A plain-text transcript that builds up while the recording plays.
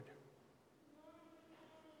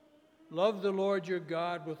Love the Lord your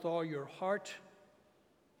God with all your heart,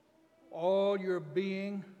 all your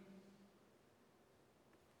being,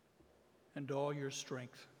 and all your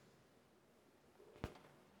strength.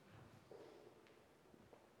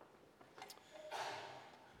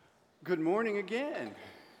 Good morning again.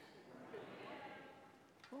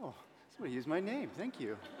 Oh, somebody used my name. Thank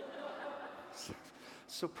you.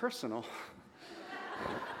 So personal.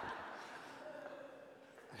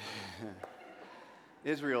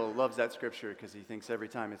 Israel loves that scripture because he thinks every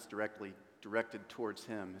time it's directed towards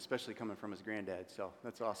him, especially coming from his granddad, so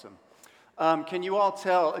that's awesome. Can you all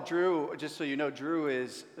tell, Drew, just so you know, Drew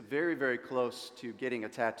is very, very close to getting a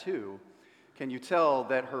tattoo. Can you tell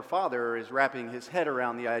that her father is wrapping his head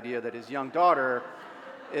around the idea that his young daughter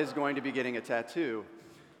is going to be getting a tattoo?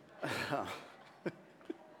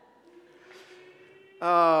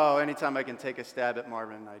 Oh, anytime I can take a stab at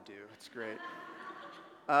Marvin, I do. It's great.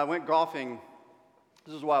 I went golfing,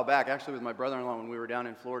 this was a while back, actually with my brother-in-law when we were down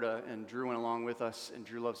in Florida, and Drew went along with us, and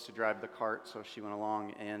Drew loves to drive the cart, so she went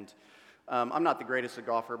along, and I'm not the greatest a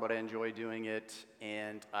golfer, but I enjoy doing it,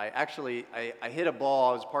 and I hit a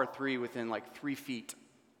ball, it was par 3, within like 3 feet,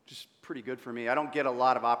 just pretty good for me. I don't get a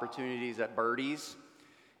lot of opportunities at birdies,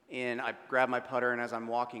 and I grab my putter, and as I'm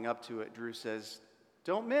walking up to it, Drew says,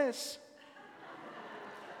 "Don't miss."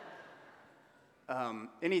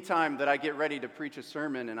 Anytime that I get ready to preach a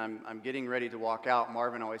sermon and I'm getting ready to walk out,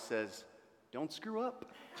 Marvin always says, "Don't screw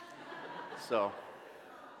up." So,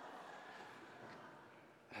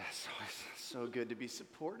 it's always so good to be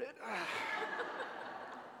supported.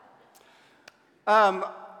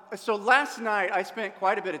 So last night, I spent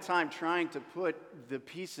quite a bit of time trying to put the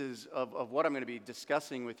pieces of what I'm going to be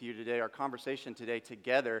discussing with you today, our conversation today,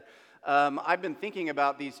 together. I've been thinking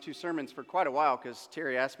about these two sermons for quite a while because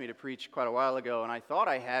Terry asked me to preach quite a while ago, and I thought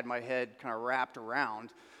I had my head kind of wrapped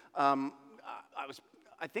around.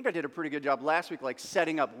 I think I did a pretty good job last week, like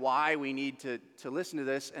setting up why we need to listen to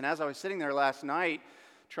this. And as I was sitting there last night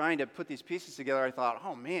trying to put these pieces together, I thought,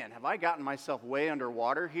 oh man, have I gotten myself way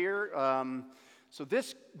underwater here? So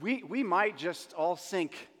this, we might just all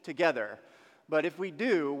sink together. But if we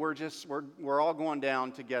do, we're all going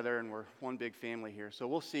down together, and we're one big family here. So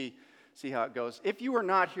we'll see how it goes. If you were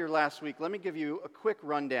not here last week, let me give you a quick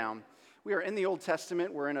rundown. We are in the Old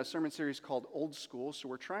Testament. We're in a sermon series called Old School, so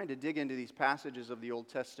we're trying to dig into these passages of the Old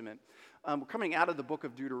Testament. We're coming out of the book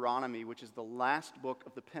of Deuteronomy, which is the last book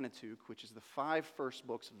of the Pentateuch, which is the 5 first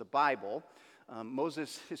books of the Bible.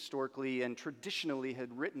 Moses historically and traditionally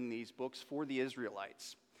had written these books for the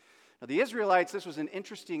Israelites. Now, the Israelites, this was an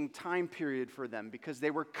interesting time period for them because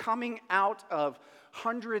they were coming out of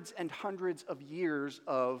hundreds and hundreds of years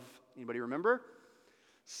of, anybody remember?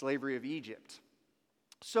 Slavery of Egypt.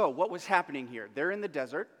 So, what was happening here? They're in the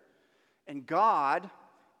desert, and God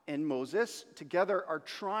and Moses together are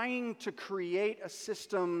trying to create a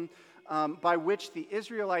system by which the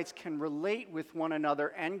Israelites can relate with one another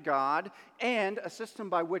and God, and a system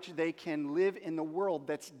by which they can live in the world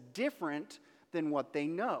that's different than what they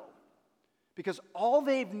know. Because all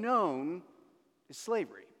they've known is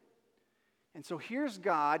slavery. And so here's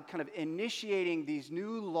God kind of initiating these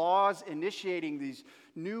new laws, initiating these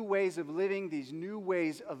new ways of living, these new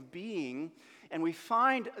ways of being. And we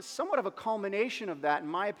find somewhat of a culmination of that, in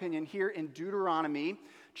my opinion, here in Deuteronomy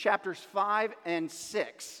chapters 5 and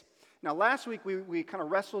 6. Now, last week we kind of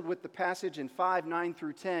wrestled with the passage in 5, 9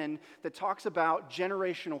 through 10 that talks about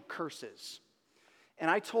generational curses. And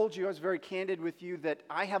I told you, I was very candid with you, that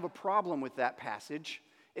I have a problem with that passage.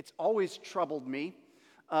 It's always troubled me.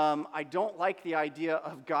 I don't like the idea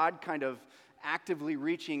of God kind of actively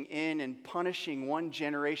reaching in and punishing one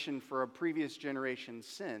generation for a previous generation's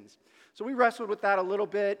sins. So we wrestled with that a little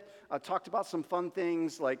bit, talked about some fun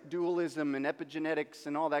things like dualism and epigenetics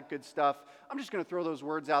and all that good stuff. I'm just going to throw those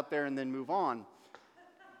words out there and then move on.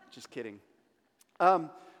 Just kidding.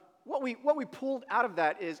 What we pulled out of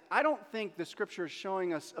that is, I don't think the Scripture is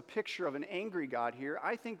showing us a picture of an angry God here.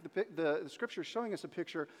 I think the Scripture is showing us a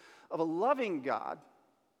picture of a loving God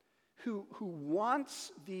who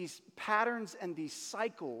wants these patterns and these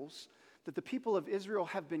cycles that the people of Israel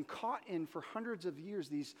have been caught in for hundreds of years,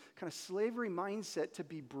 these kind of slavery mindset, to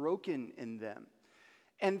be broken in them.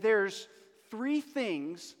 And there's 3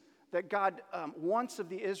 things that God wants of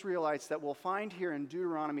the Israelites that we'll find here in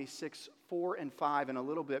Deuteronomy 6, 4, and 5, and a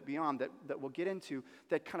little bit beyond that we'll get into,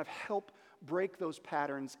 that kind of help break those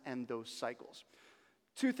patterns and those cycles.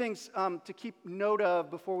 2 things to keep note of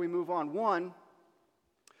before we move on. One,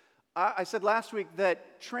 I said last week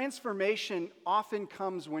that transformation often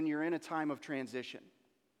comes when you're in a time of transition.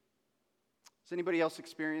 Has anybody else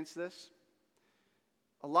experienced this?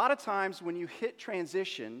 A lot of times when you hit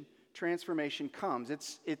transition transformation comes.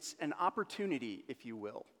 It's an opportunity, if you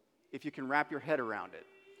will, if you can wrap your head around it.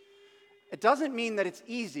 It doesn't mean that it's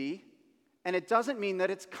easy, and it doesn't mean that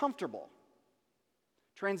it's comfortable.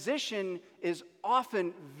 Transition is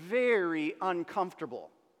often very uncomfortable.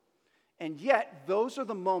 And yet, those are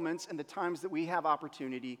the moments and the times that we have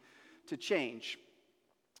opportunity to change.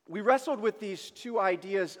 We wrestled with these two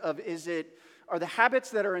ideas of are the habits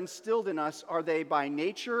that are instilled in us, are they by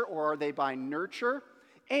nature or are they by nurture?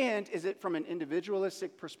 And is it from an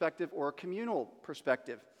individualistic perspective or a communal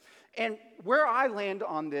perspective? And where I land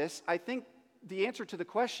on this, I think the answer to the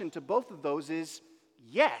question to both of those is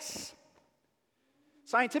yes.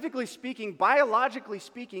 Scientifically speaking, biologically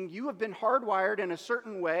speaking, you have been hardwired in a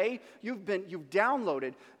certain way. You've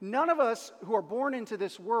downloaded. None of us who are born into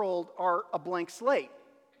this world are a blank slate.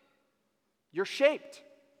 You're shaped.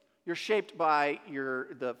 You're shaped by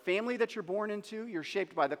the family that you're born into. You're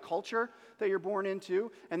shaped by the culture that you're born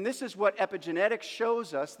into. And this is what epigenetics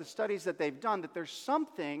shows us, the studies that they've done, that there's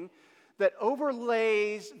something that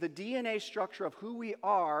overlays the DNA structure of who we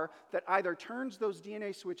are that either turns those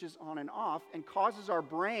DNA switches on and off and causes our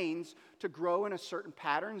brains to grow in a certain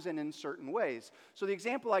patterns and in certain ways. So the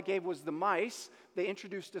example I gave was the mice. They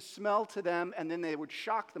introduced a smell to them, and then they would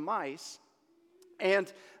shock the mice.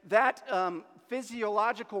 And that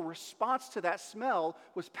physiological response to that smell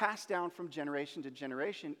was passed down from generation to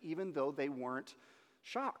generation, even though they weren't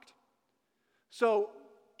shocked. So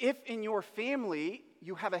if in your family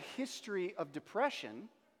you have a history of depression,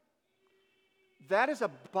 that is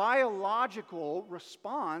a biological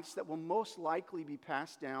response that will most likely be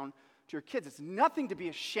passed down to your kids. It's nothing to be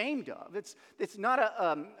ashamed of. It's not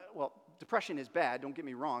depression is bad, don't get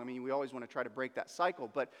me wrong. I mean, we always want to try to break that cycle,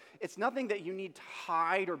 but it's nothing that you need to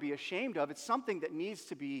hide or be ashamed of. It's something that needs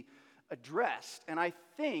to be addressed. And I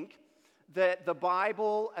think that the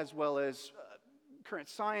Bible, as well as current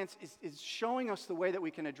science, is showing us the way that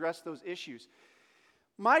we can address those issues.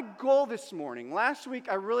 My goal this morning, last week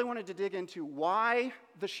I really wanted to dig into why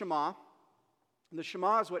the Shema. The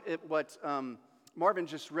Shema is what Marvin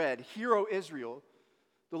just read. Hear, O Israel,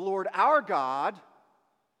 the Lord our God,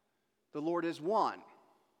 the Lord is one.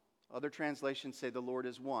 Other translations say the Lord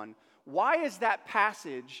is one. Why is that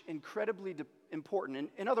passage incredibly important?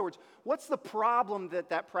 In other words, what's the problem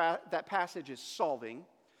that passage is solving?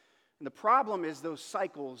 And the problem is those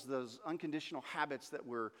cycles, those unconditional habits that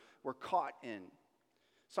we're caught in.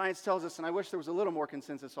 Science tells us, and I wish there was a little more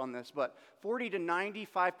consensus on this, but 40 to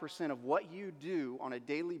 95% of what you do on a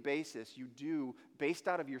daily basis, you do based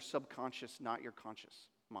out of your subconscious, not your conscious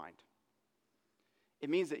mind. It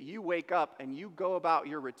means that you wake up and you go about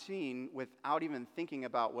your routine without even thinking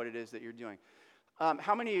about what it is that you're doing.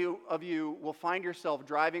 How many of you will find yourself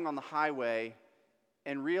driving on the highway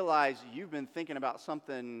and realize you've been thinking about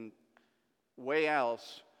something way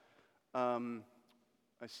else? I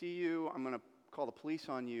see you, I'm going to call the police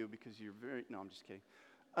on you because you're no, I'm just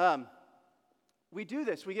kidding. We do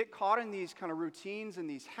this. We get caught in these kind of routines and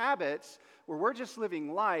these habits where we're just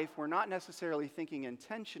living life. We're not necessarily thinking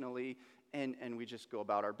intentionally, and we just go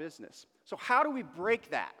about our business. So how do we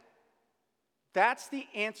break that? That's the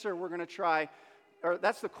answer we're going to try, or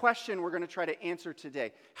that's the question we're going to try to answer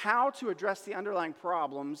today. How to address the underlying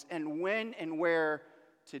problems and when and where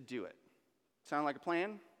to do it. Sound like a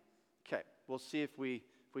plan? Okay, we'll see if we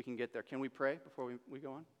can get there. Can we pray before we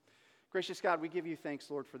go on? Gracious God, we give you thanks,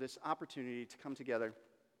 Lord, for this opportunity to come together,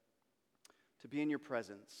 to be in your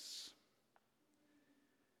presence.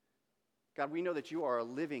 God, we know that you are a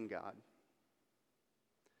living God.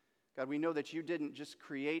 God, we know that you didn't just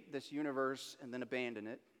create this universe and then abandon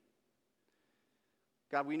it.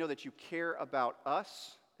 God, we know that you care about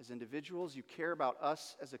us as individuals. You care about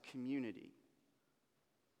us as a community.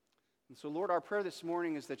 And so, Lord, our prayer this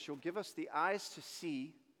morning is that you'll give us the eyes to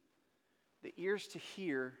see, the ears to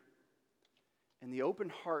hear, and the open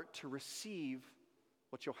heart to receive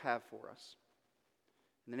what you'll have for us.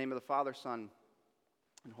 In the name of the Father, Son,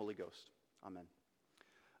 and Holy Ghost. Amen.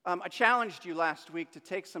 I challenged you last week to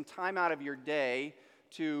take some time out of your day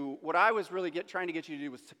to, what I was really trying to get you to do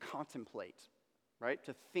was to contemplate, right?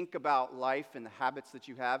 To think about life and the habits that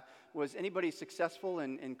you have. Was anybody successful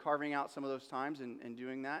in carving out some of those times and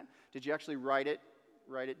doing that? Did you actually write it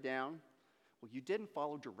down? Well, you didn't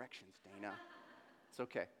follow directions, Dana. It's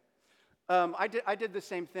okay. I did the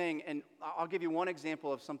same thing, and I'll give you one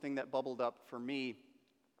example of something that bubbled up for me.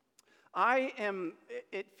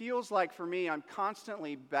 It feels like for me, I'm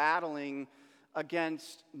constantly battling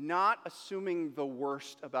against not assuming the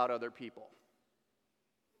worst about other people.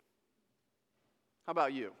 How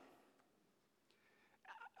about you?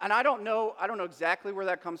 And I don't know exactly where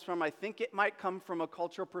that comes from. I think it might come from a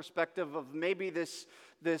cultural perspective of maybe this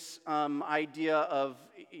idea of,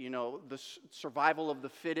 the survival of the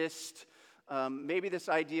fittest. Maybe this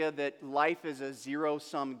idea that life is a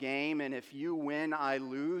zero-sum game, and if you win, I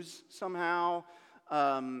lose somehow.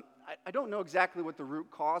 I don't know exactly what the root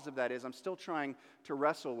cause of that is. I'm still trying to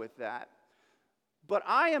wrestle with that. But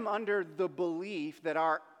I am under the belief that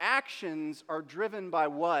our actions are driven by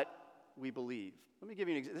what we believe. Let me give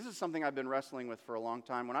you an example. This is something I've been wrestling with for a long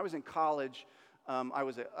time. When I was in college, I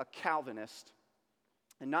was a Calvinist.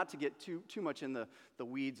 And not to get too much in the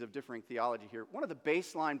weeds of differing theology here, one of the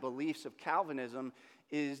baseline beliefs of Calvinism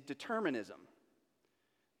is determinism,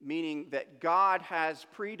 meaning that God has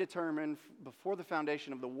predetermined before the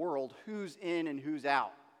foundation of the world who's in and who's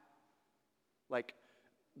out. Like,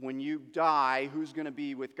 when you die, who's going to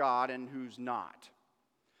be with God and who's not.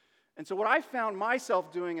 And so what I found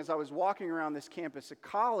myself doing as I was walking around this campus at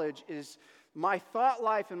college is my thought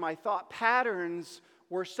life and my thought patterns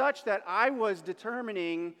were such that I was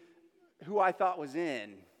determining who I thought was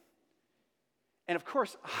in. And of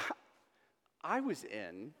course, I was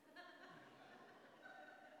in.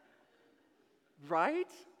 Right?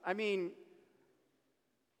 I mean,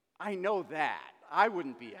 I know that. I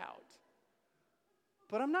wouldn't be out.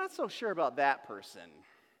 But I'm not so sure about that person.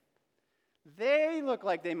 They look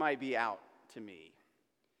like they might be out to me.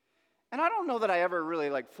 And I don't know that I ever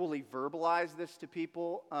really fully verbalized this to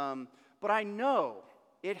people, but I know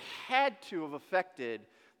it had to have affected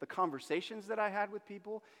the conversations that I had with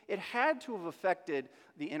people. It had to have affected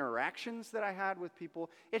the interactions that I had with people.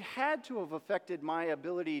 It had to have affected my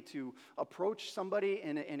ability to approach somebody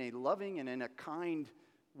in a loving and in a kind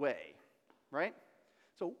way, right?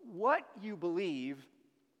 So what you believe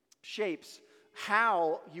shapes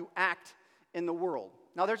how you act in the world.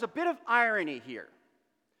 Now, there's a bit of irony here.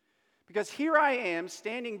 Because here I am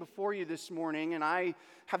standing before you this morning, and I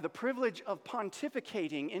have the privilege of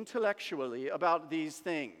pontificating intellectually about these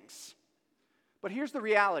things. But here's the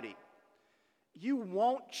reality. You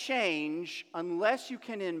won't change unless you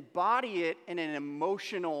can embody it in an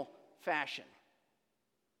emotional fashion.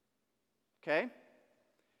 Okay?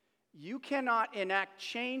 You cannot enact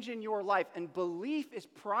change in your life, and belief is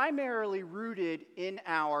primarily rooted in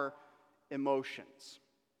our emotions.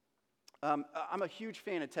 I'm a huge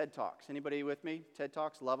fan of TED Talks. Anybody with me? TED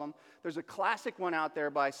Talks, love them. There's a classic one out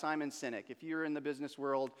there by Simon Sinek. If you're in the business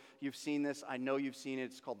world, you've seen this. I know you've seen it.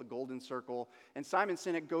 It's called The Golden Circle. And Simon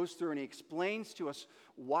Sinek goes through and he explains to us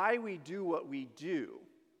why we do what we do.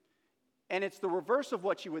 And it's the reverse of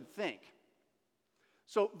what you would think.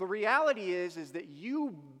 So the reality is that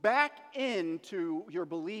you back into your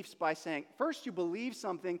beliefs by saying, first you believe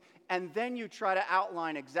something, and then you try to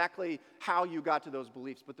outline exactly how you got to those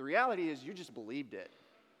beliefs. But the reality is you just believed it.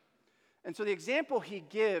 And so the example he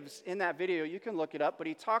gives in that video, you can look it up, but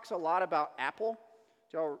he talks a lot about Apple.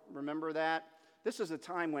 Do y'all remember that? This is a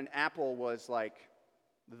time when Apple was like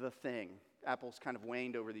the thing. Apple's kind of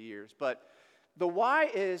waned over the years. But the why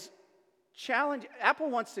is Apple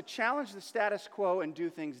wants to challenge the status quo and do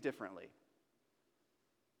things differently.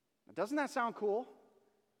 Now, doesn't that sound cool?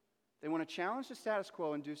 They want to challenge the status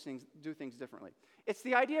quo and do things differently. It's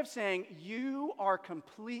the idea of saying you are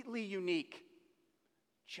completely unique,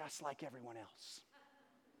 just like everyone else.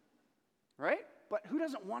 Right? But who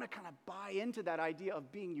doesn't want to kind of buy into that idea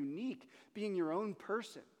of being unique, being your own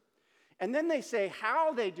person? And then they say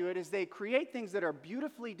how they do it is they create things that are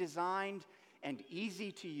beautifully designed and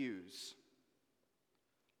easy to use.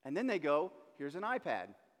 And then they go, here's an iPad.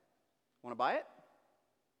 Want to buy it?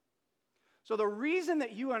 So the reason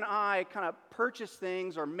that you and I kind of purchase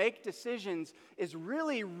things or make decisions is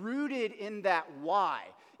really rooted in that why.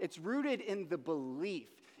 It's rooted in the belief.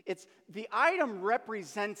 It's the item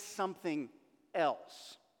represents something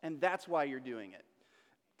else, and that's why you're doing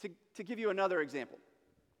it. To give you another example,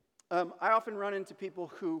 I often run into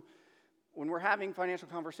people who, when we're having financial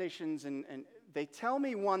conversations and they tell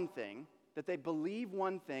me one thing, that they believe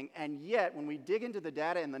one thing, and yet when we dig into the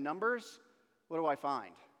data and the numbers, what do I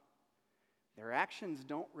find? Their actions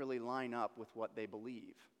don't really line up with what they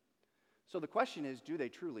believe. So the question is, do they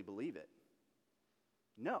truly believe it?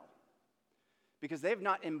 No. Because they've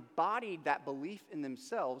not embodied that belief in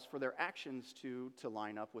themselves for their actions to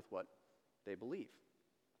line up with what they believe.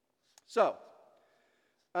 So,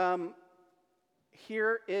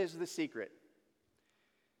 here is the secret.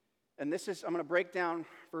 And this is, I'm going to break down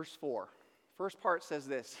verse 4. First part says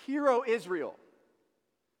this: Hear, O Israel.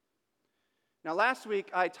 Now, last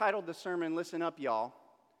week I titled the sermon, Listen Up, Y'all.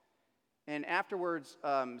 And afterwards,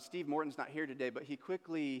 Steve Morton's not here today, but he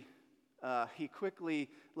quickly he quickly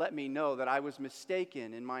let me know that I was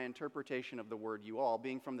mistaken in my interpretation of the word you all,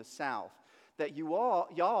 being from the South. That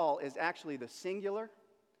y'all is actually the singular,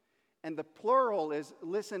 and the plural is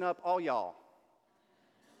listen up, all y'all.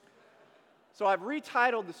 So I've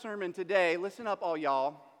retitled the sermon today, Listen Up, All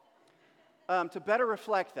Y'all, to better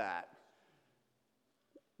reflect that.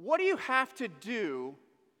 What do you have to do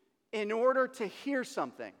in order to hear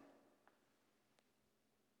something?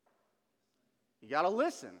 You got to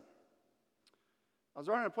listen. I was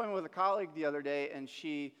running an appointment with a colleague the other day, and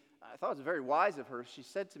I thought it was very wise of her. She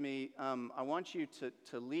said to me, I want you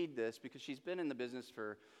to lead this, because she's been in the business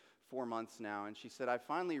for 4 months now. And she said, I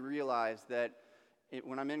finally realized that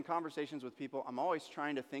when I'm in conversations with people, I'm always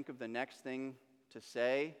trying to think of the next thing to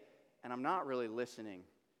say, and I'm not really listening.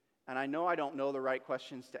 And I know I don't know the right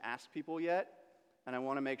questions to ask people yet, and I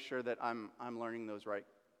want to make sure that I'm learning those right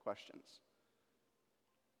questions.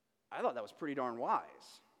 I thought that was pretty darn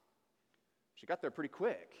wise. She got there pretty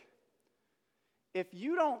quick. If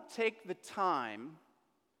you don't take the time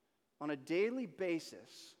on a daily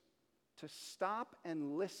basis to stop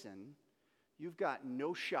and listen, you've got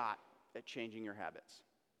no shot at changing your habits.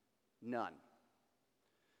 None.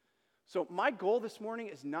 So my goal this morning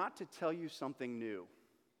is not to tell you something new.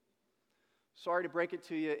 Sorry to break it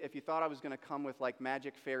to you if you thought I was going to come with like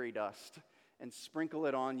magic fairy dust and sprinkle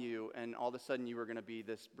it on you and all of a sudden you were going to be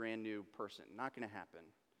this brand new person. Not going to happen.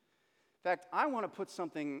 In fact, I want to put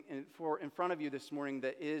something in front of you this morning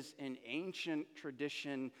that is an ancient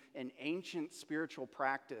tradition, an ancient spiritual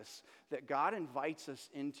practice that God invites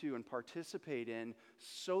us into and participate in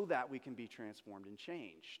so that we can be transformed and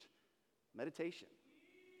changed. Meditation.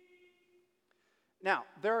 Now,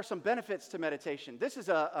 there are some benefits to meditation. This is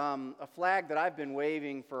a flag that I've been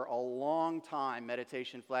waving for a long time,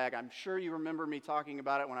 meditation flag. I'm sure you remember me talking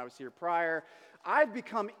about it when I was here prior. I've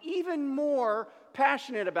become even more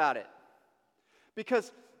passionate about it.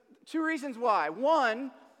 Because 2 reasons why.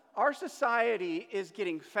 One, our society is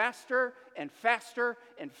getting faster and faster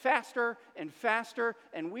and faster and faster,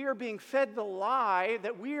 and we are being fed the lie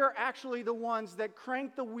that we are actually the ones that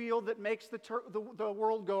crank the wheel that makes the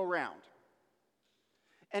world go around.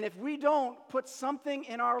 And if we don't put something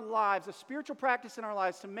in our lives, a spiritual practice in our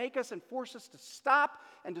lives to make us and force us to stop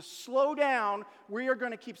and to slow down, we are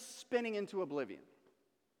going to keep spinning into oblivion.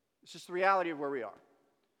 It's just the reality of where we are.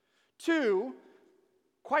 2,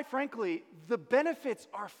 quite frankly, the benefits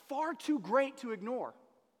are far too great to ignore.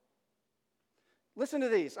 Listen to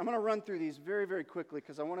these. I'm going to run through these very, very quickly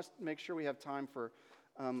because I want to make sure we have time for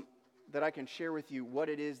that I can share with you what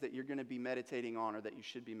it is that you're going to be meditating on or that you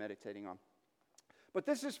should be meditating on. But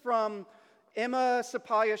this is from Emma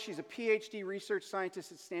Sapaya. She's a PhD research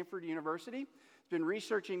scientist at Stanford University. She's been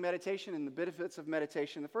researching meditation and the benefits of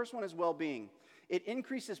meditation. The first one is well-being. It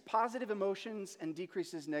increases positive emotions and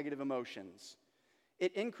decreases negative emotions.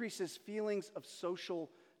 It increases feelings of social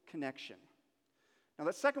connection. Now,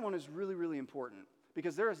 that second one is really, really important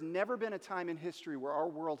because there has never been a time in history where our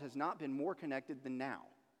world has not been more connected than now.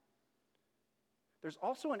 There's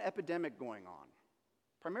also an epidemic going on,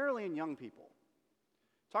 primarily in young people.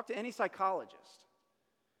 Talk to any psychologist.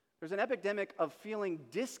 There's an epidemic of feeling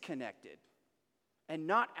disconnected and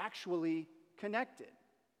not actually connected.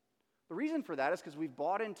 The reason for that is because we've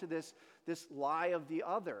bought into this lie of the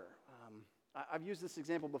other. I've used this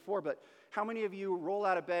example before, but how many of you roll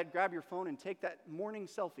out of bed, grab your phone, and take that morning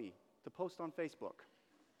selfie to post on Facebook?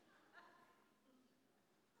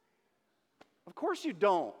 Of course you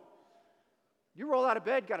don't. You roll out of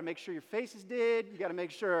bed, got to make sure your face is did, you got to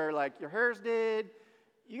make sure like your hair's did,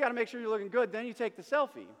 you got to make sure you're looking good, then you take the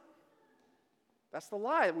selfie. That's the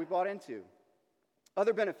lie that we bought into.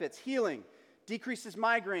 Other benefits, healing. Decreases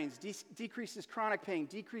migraines, decreases chronic pain,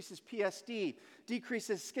 decreases PSD,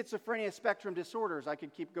 decreases schizophrenia spectrum disorders. I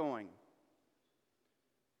could keep going.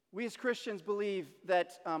 We as Christians believe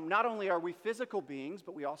that not only are we physical beings,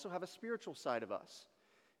 but we also have a spiritual side of us.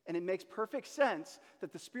 And it makes perfect sense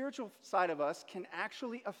that the spiritual side of us can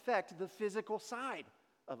actually affect the physical side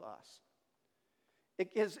of us. It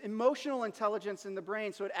is emotional intelligence in the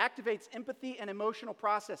brain, so it activates empathy and emotional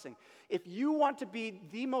processing. If you want to be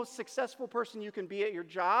the most successful person you can be at your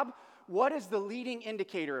job, what is the leading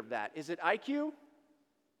indicator of that? Is it IQ?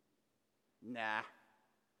 Nah.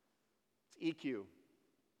 It's EQ,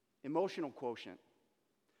 emotional quotient.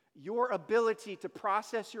 Your ability to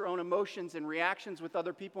process your own emotions and reactions with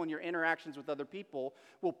other people and your interactions with other people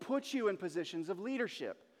will put you in positions of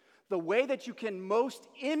leadership. The way that you can most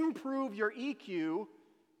improve your EQ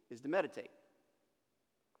is to meditate.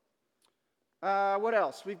 What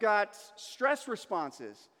else? We've got stress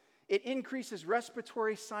responses. It increases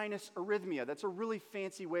respiratory sinus arrhythmia. That's a really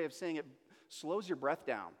fancy way of saying it slows your breath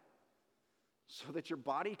down. so that your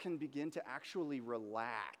body can begin to actually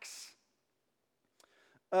relax.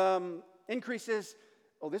 Increases,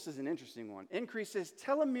 this is an interesting one. Increases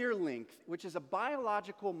telomere length, which is a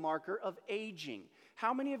biological marker of aging.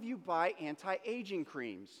 How many of you buy anti-aging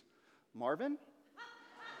creams? Marvin?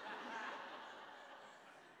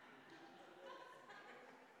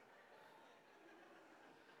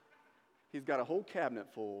 He's got a whole cabinet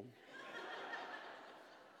full.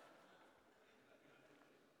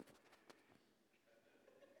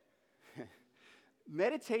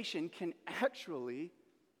 Meditation can actually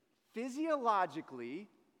physiologically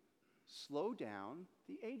slow down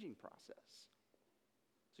the aging process.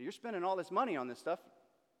 So you're spending all this money on this stuff,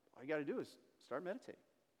 all you got to do is start meditating.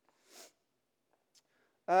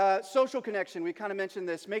 Social connection, we kind of mentioned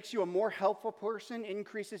this, makes you a more helpful person,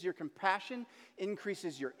 increases your compassion,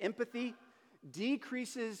 increases your empathy,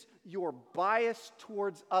 decreases your bias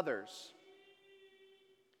towards others.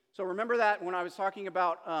 So remember that when I was talking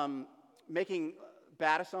about making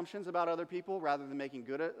bad assumptions about other people rather than making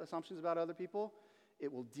good assumptions about other people,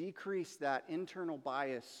 it will decrease that internal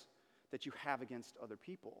bias that you have against other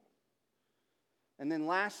people. And then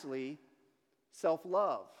lastly,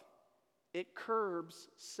 self-love. It curbs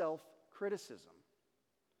self-criticism.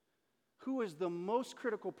 Who is the most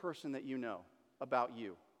critical person that you know about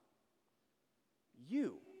you?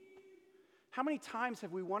 You. How many times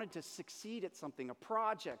have we wanted to succeed at something, a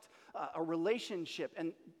project, a relationship,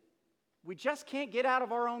 and we just can't get out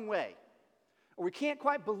of our own way? Or we can't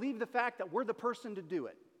quite believe the fact that we're the person to do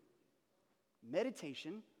it.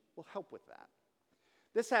 Meditation will help with that.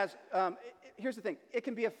 This has, here's the thing, it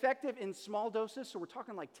can be effective in small doses, so we're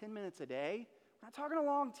talking like 10 minutes a day. We're not talking a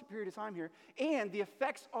long period of time here. And the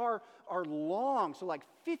effects are long, so like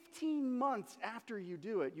 15 months after you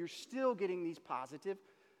do it, you're still getting these positive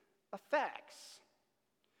effects.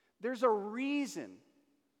 There's a reason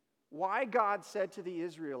why God said to the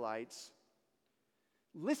Israelites,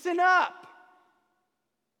 listen up.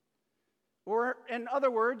 Or in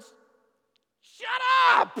other words, shut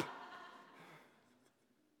up.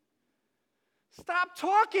 Stop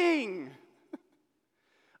talking.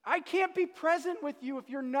 I can't be present with you if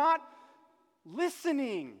you're not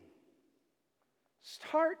listening.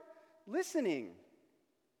 Start listening.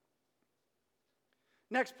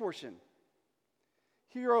 Next portion.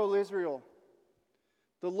 Hear, O Israel,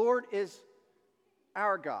 the Lord is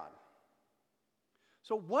our God.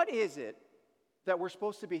 So what is it that we're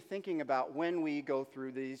supposed to be thinking about when we go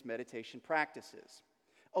through these meditation practices?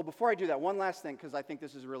 Oh, before I do that, one last thing, because I think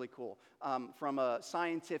this is really cool. From a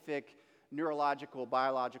scientific, neurological,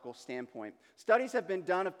 biological standpoint, studies have been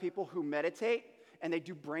done of people who meditate, and they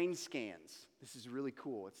do brain scans. This is really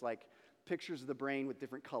cool. It's like pictures of the brain with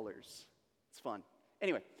different colors. It's fun.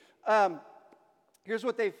 Anyway, here's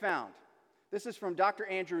what they found. This is from Dr.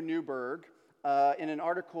 Andrew Newberg in an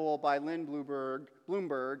article by Lynn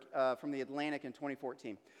Bloomberg from The Atlantic in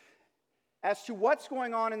 2014. As to what's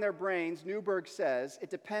going on in their brains, Newberg says, it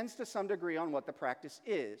depends to some degree on what the practice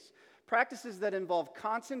is. Practices that involve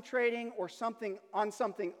concentrating on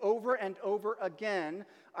something over and over again,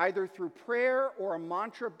 either through prayer or a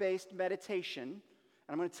mantra-based meditation, and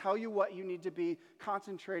I'm going to tell you what you need to be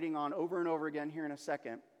concentrating on over and over again here in a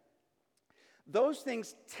second. Those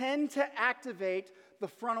things tend to activate the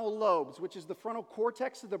frontal lobes, which is the frontal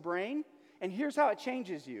cortex of the brain, and here's how it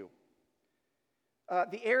changes you.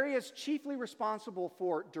 The areas chiefly responsible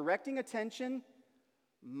for directing attention,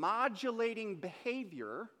 modulating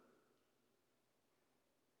behavior,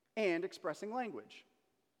 and expressing language.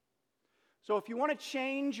 So if you want to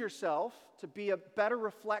change yourself to be a better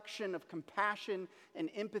reflection of compassion and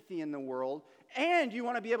empathy in the world, and you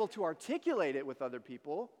want to be able to articulate it with other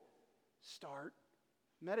people, start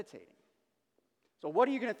meditating. So what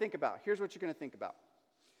are you going to think about? Here's what you're going to think about.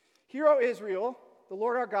 Hear, O Israel, the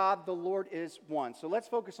Lord our God, the Lord is one. So let's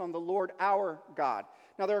focus on the Lord our God.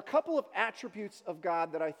 Now, there are a couple of attributes of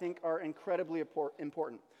God that I think are incredibly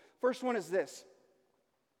important. First one is this.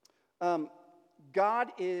 God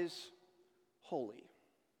is holy.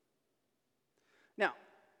 Now,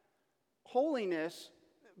 holiness,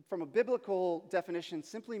 from a biblical definition,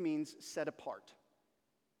 simply means set apart,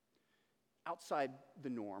 outside the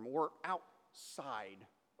norm, or outside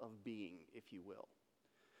of being, if you will.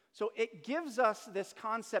 So it gives us this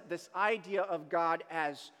concept, this idea of God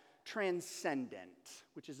as transcendent,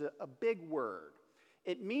 which is a big word.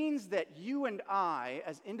 It means that you and I,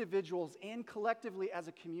 as individuals and collectively as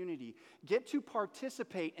a community, get to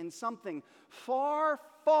participate in something far,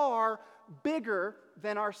 far bigger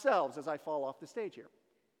than ourselves, as I fall off the stage here.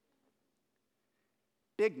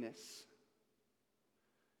 Bigness.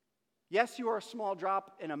 Yes, you are a small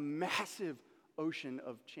drop in a massive ocean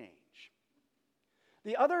of change.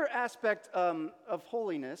 The other aspect of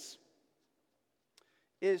holiness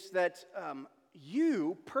is that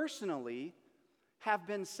you personally have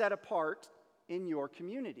been set apart in your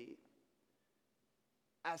community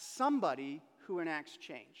as somebody who enacts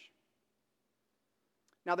change.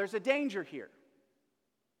 Now, there's a danger here,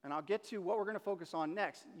 and I'll get to what we're going to focus on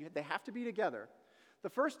next. They have to be together. The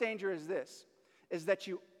first danger is this, is that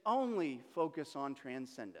you only focus on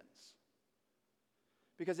transcendence.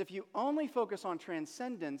 Because if you only focus on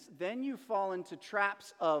transcendence, then you fall into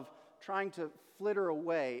traps of trying to flitter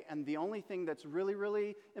away, and the only thing that's really,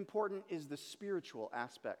 really important is the spiritual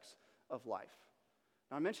aspects of life.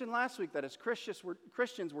 Now, I mentioned last week that as Christians,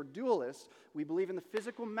 we're dualists. We believe in the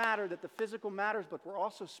physical matter, that the physical matters, but we're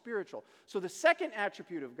also spiritual. So the second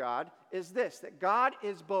attribute of God is this, that God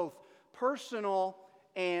is both personal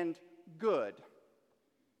and good.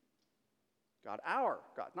 God, our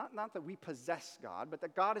God. Not that we possess God, but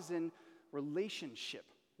that God is in relationship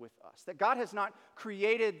with us. That God has not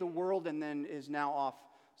created the world and then is now off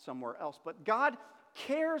somewhere else. But God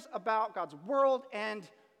cares about God's world and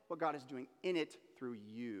what God is doing in it through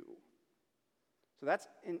you. So that's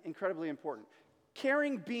incredibly important.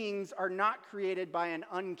 Caring beings are not created by an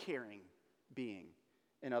uncaring being,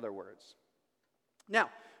 in other words. Now,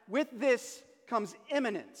 with this comes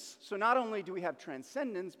immanence. So not only do we have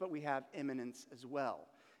transcendence, but we have immanence as well.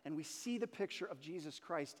 And we see the picture of Jesus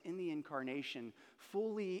Christ in the incarnation,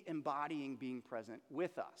 fully embodying being present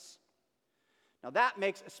with us. Now that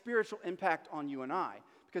makes a spiritual impact on you and I,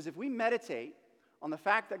 because if we meditate on the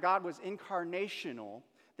fact that God was incarnational,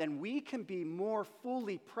 then we can be more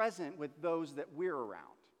fully present with those that we're around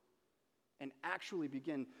and actually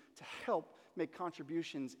begin to help make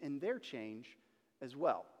contributions in their change as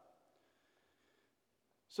well.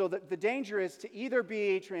 So the danger is to either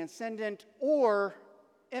be transcendent or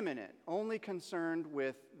immanent, only concerned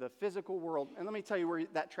with the physical world. And let me tell you where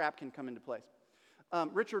that trap can come into place.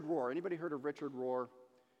 Richard Rohr. Anybody heard of Richard Rohr?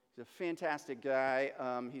 He's a fantastic guy.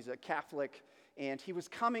 He's a Catholic, and he was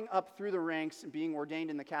coming up through the ranks and being ordained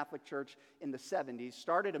in the Catholic Church in the 70s,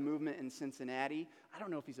 started a movement in Cincinnati. I don't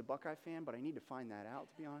know if he's a Buckeye fan, but I need to find that out,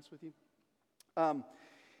 to be honest with you.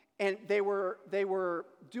 And they were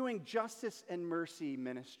doing justice and mercy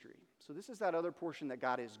ministry. So this is that other portion that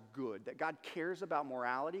God is good, that God cares about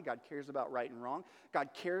morality, God cares about right and wrong, God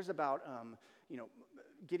cares about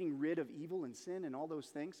getting rid of evil and sin and all those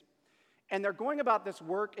things. And they're going about this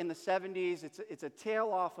work in the 70s. It's a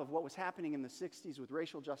tail off of what was happening in the 60s with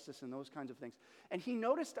racial justice and those kinds of things. And he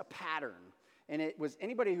noticed a pattern, and it was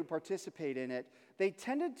anybody who participated in it, they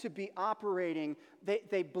tended to be operating,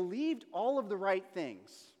 they believed all of the right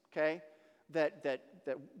things, okay? That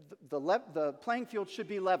the playing field should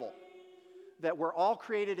be level, that we're all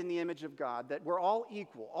created in the image of God, that we're all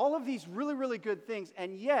equal. All of these really, really good things,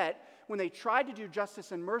 and yet, when they tried to do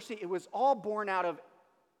justice and mercy, it was all born out of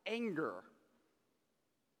anger.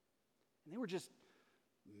 And they were just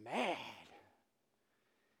mad.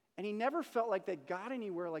 And he never felt like they got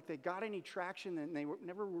anywhere, like they got any traction, and they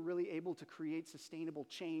never were really able to create sustainable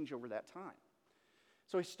change over that time.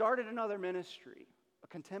 So he started another ministry, a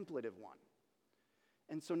contemplative one.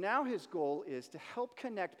 And so now his goal is to help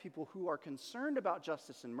connect people who are concerned about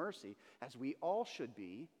justice and mercy, as we all should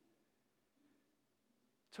be,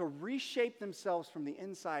 to reshape themselves from the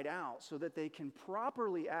inside out so that they can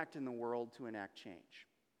properly act in the world to enact change.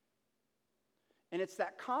 And it's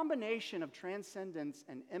that combination of transcendence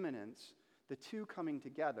and immanence, the two coming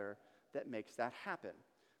together, that makes that happen.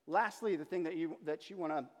 Lastly, the thing that you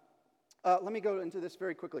want to, let me go into this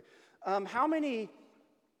very quickly. How many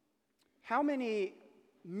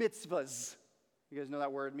mitzvahs, you guys know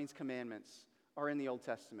that word, it means commandments, are in the Old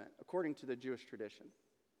Testament, according to the Jewish tradition?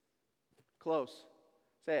 Close.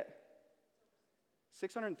 Say it.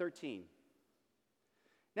 613.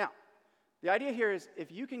 Now, the idea here is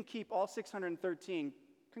if you can keep all 613,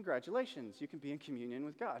 congratulations, you can be in communion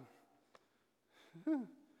with God.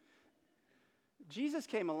 Jesus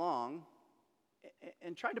came along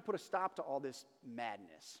and tried to put a stop to all this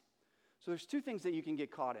madness. So there's two things that you can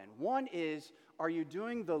get caught in. One is, are you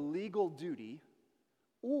doing the legal duty,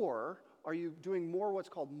 or are you doing more what's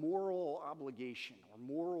called moral obligation or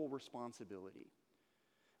moral responsibility?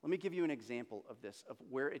 Let me give you an example of this, of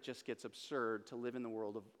where it just gets absurd to live in the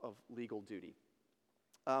world of legal duty.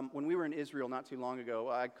 When we were in Israel not too long ago,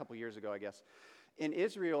 a couple years ago, I guess, in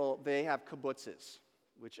Israel, they have kibbutzes,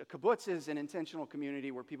 which a kibbutz is an intentional community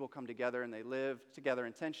where people come together and they live together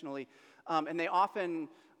intentionally, and they often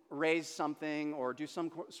raise something or do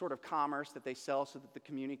some sort of commerce that they sell so that the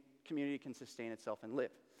community can sustain itself and live.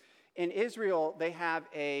 In Israel, they have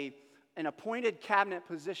an appointed cabinet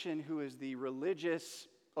position who is the religious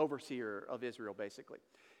overseer of Israel, basically.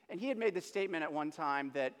 And he had made the statement at one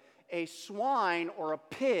time that a swine or a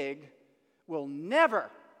pig will never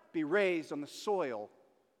be raised on the soil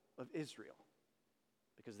of Israel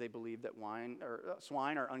because they believe that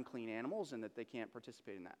swine are unclean animals and that they can't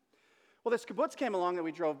participate in that. Well, this kibbutz came along that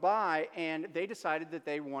we drove by, and they decided that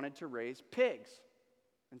they wanted to raise pigs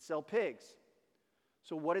and sell pigs.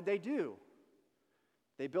 So what did they do?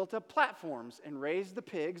 They built up platforms and raised the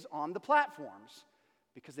pigs on the platforms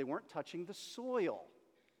because they weren't touching the soil.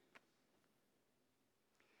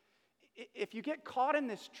 If you get caught in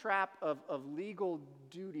this trap of legal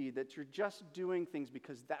duty that you're just doing things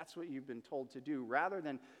because that's what you've been told to do rather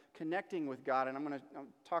than connecting with God, and I'm going to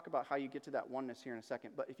talk about how you get to that oneness here in a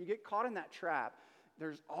second, but if you get caught in that trap,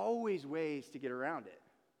 there's always ways to get around it.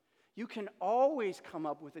 You can always come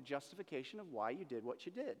up with a justification of why you did what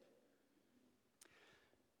you did.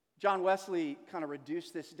 John Wesley kind of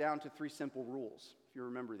reduced this down to 3 simple rules, if you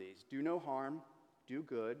remember these. Do no harm, do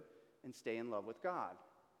good, and stay in love with God.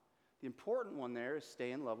 The important one there is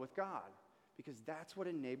stay in love with God, because that's what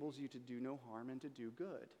enables you to do no harm and to do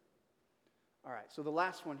good. All right, so the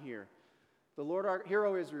last one here. The Lord our, Hear,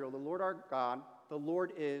 O Israel, the Lord our God, the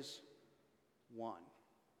Lord is one.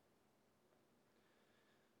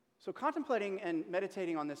 So contemplating and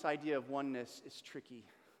meditating on this idea of oneness is tricky.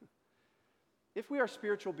 If we are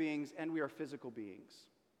spiritual beings and we are physical beings,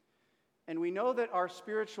 and we know that our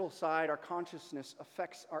spiritual side, our consciousness,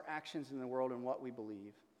 affects our actions in the world and what we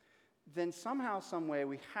believe, then somehow, some way,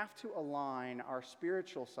 we have to align our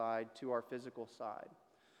spiritual side to our physical side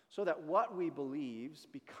so that what we believe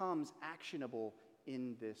becomes actionable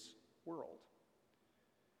in this world.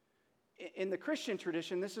 In the Christian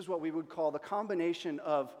tradition, this is what we would call the combination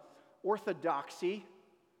of orthodoxy,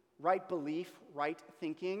 right belief, right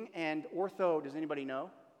thinking, and ortho, does anybody know?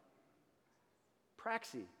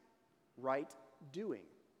 Praxi, right doing.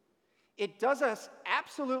 It does us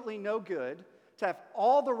absolutely no good to have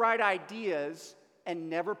all the right ideas and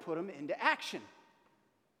never put them into action.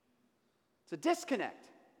 It's a disconnect.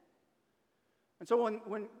 And so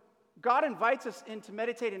when God invites us in to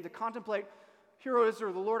meditate and to contemplate, Hear, O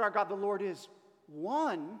Israel, the Lord our God, the Lord is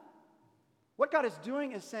one, what God is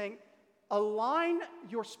doing is saying, align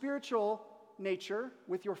your spiritual nature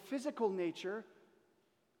with your physical nature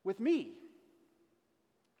with me.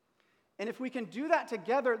 And if we can do that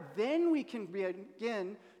together, then we can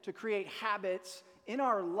begin to create habits in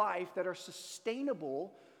our life that are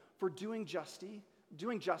sustainable for doing justice,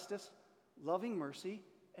 loving mercy,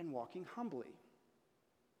 and walking humbly.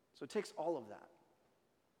 So it takes all of that.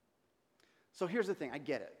 So here's the thing, I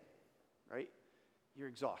get it, right? You're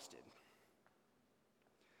exhausted.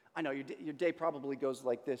 I know your day probably goes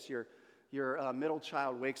like this. Your middle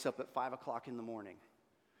child wakes up at 5 o'clock in the morning.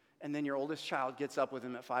 And then your oldest child gets up with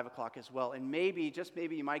him at 5 o'clock as well. And maybe, just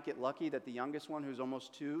maybe, you might get lucky that the youngest one, who's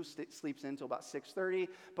almost 2, sleeps until about 6:30.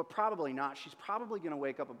 But probably not. She's probably going to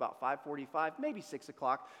wake up about 5:45, maybe 6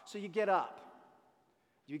 o'clock. So you get up.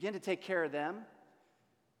 You begin to take care of them.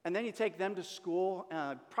 And then you take them to school.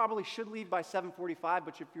 Probably should leave by 7:45,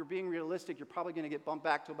 but if you're being realistic, you're probably going to get bumped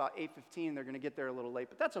back to about 8:15. They're going to get there a little late.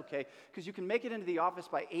 But that's okay, because you can make it into the office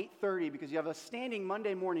by 8:30 because you have a standing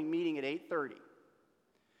Monday morning meeting at 8:30.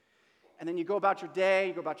 And then you go about your day,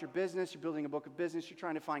 you go about your business, you're building a book of business, you're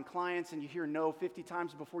trying to find clients, and you hear no 50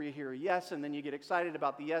 times before you hear a yes, and then you get excited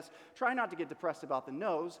about the yes. Try not to get depressed about the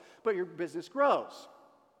no's, but your business grows.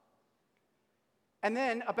 And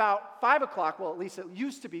then about 5 o'clock, well, at least it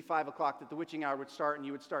used to be 5 o'clock that the witching hour would start and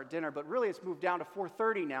you would start dinner, but really it's moved down to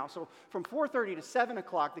 4:30 now. So from 4:30 to 7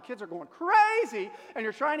 o'clock, the kids are going crazy, and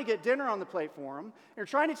you're trying to get dinner on the plate for them. You're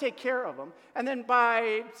trying to take care of them. And then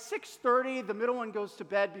by 6:30, the middle one goes to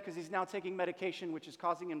bed because he's now taking medication, which is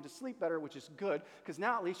causing him to sleep better, which is good, because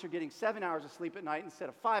now at least you're getting 7 hours of sleep at night instead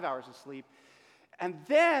of 5 hours of sleep. And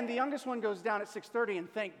then the youngest one goes down at 6:30, and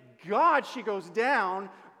thank God she goes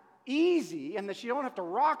down easy, and that she don't have to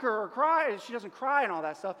rock her or cry, she doesn't cry and all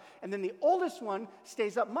that stuff. And then the oldest one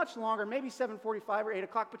stays up much longer, maybe 7:45 or 8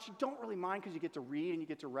 o'clock, but you don't really mind because you get to read and you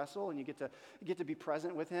get to wrestle and you get to be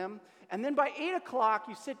present with him. And then by 8 o'clock,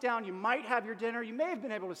 you sit down, you might have your dinner. You may have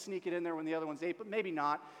been able to sneak it in there when the other one's 8, but maybe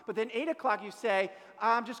not. But then 8 o'clock, you say,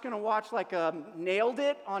 I'm just going to watch like Nailed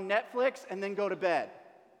It on Netflix and then go to bed.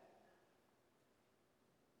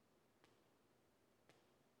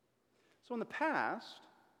 So in the past,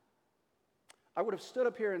 I would have stood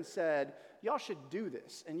up here and said, y'all should do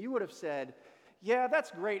this. And you would have said, yeah, that's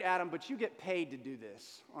great, Adam, but you get paid to do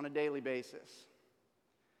this on a daily basis.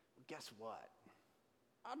 Well, guess what?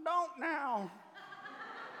 I don't now.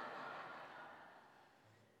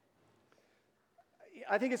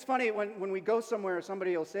 I think it's funny when we go somewhere,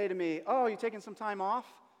 somebody will say to me, oh, you taking some time off?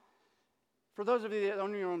 For those of you that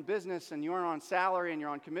own your own business and you aren't on salary and you're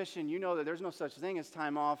on commission, you know that there's no such thing as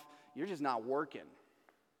time off. You're just not working.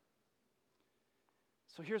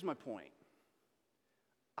 So here's my point.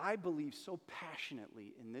 I believe so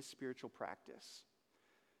passionately in this spiritual practice.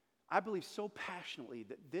 I believe so passionately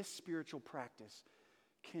that this spiritual practice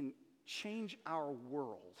can change our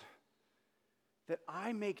world, that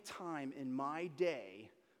I make time in my day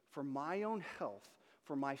for my own health,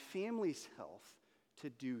 for my family's health, to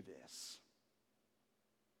do this.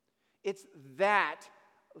 It's that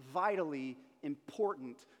vitally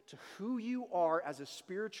important to who you are as a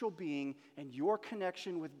spiritual being and your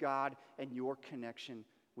connection with God and your connection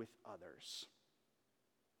with others.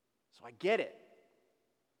 So I get it.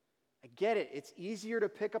 I get it. It's easier to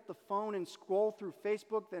pick up the phone and scroll through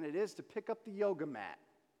Facebook than it is to pick up the yoga mat.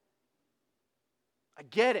 I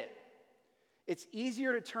get it. It's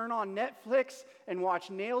easier to turn on Netflix and watch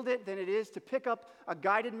Nailed It than it is to pick up a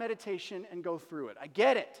guided meditation and go through it. I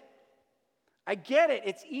get it. I get it.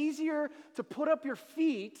 It's easier to put up your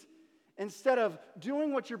feet instead of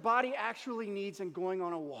doing what your body actually needs and going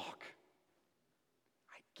on a walk.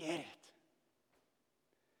 I get it.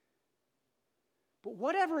 But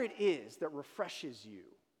whatever it is that refreshes you,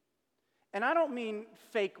 and I don't mean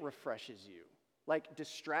fake refreshes you, like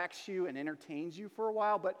distracts you and entertains you for a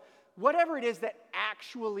while, but whatever it is that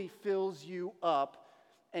actually fills you up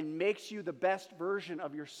and makes you the best version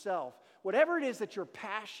of yourself, whatever it is that you're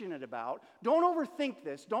passionate about, don't overthink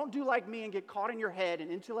this. Don't do like me and get caught in your head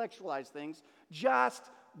and intellectualize things. Just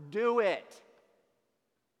do it.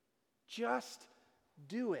 Just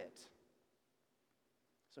do it.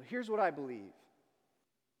 So here's what I believe.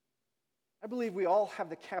 I believe we all have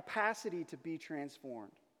the capacity to be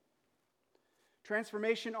transformed.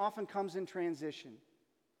 Transformation often comes in transition,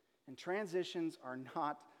 and transitions are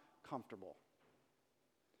not comfortable.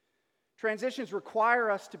 Transitions require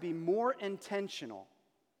us to be more intentional,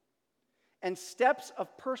 and steps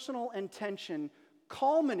of personal intention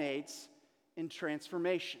culminates in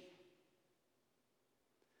transformation.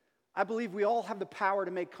 I believe we all have the power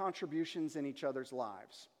to make contributions in each other's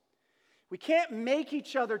lives. We can't make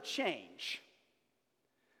each other change,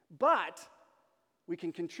 but we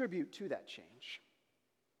can contribute to that change.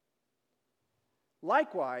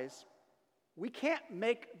 Likewise, we can't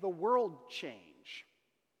make the world change,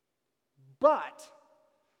 but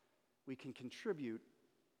we can contribute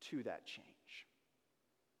to that change.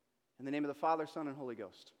 In the name of the Father, Son, and Holy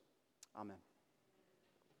Ghost, amen.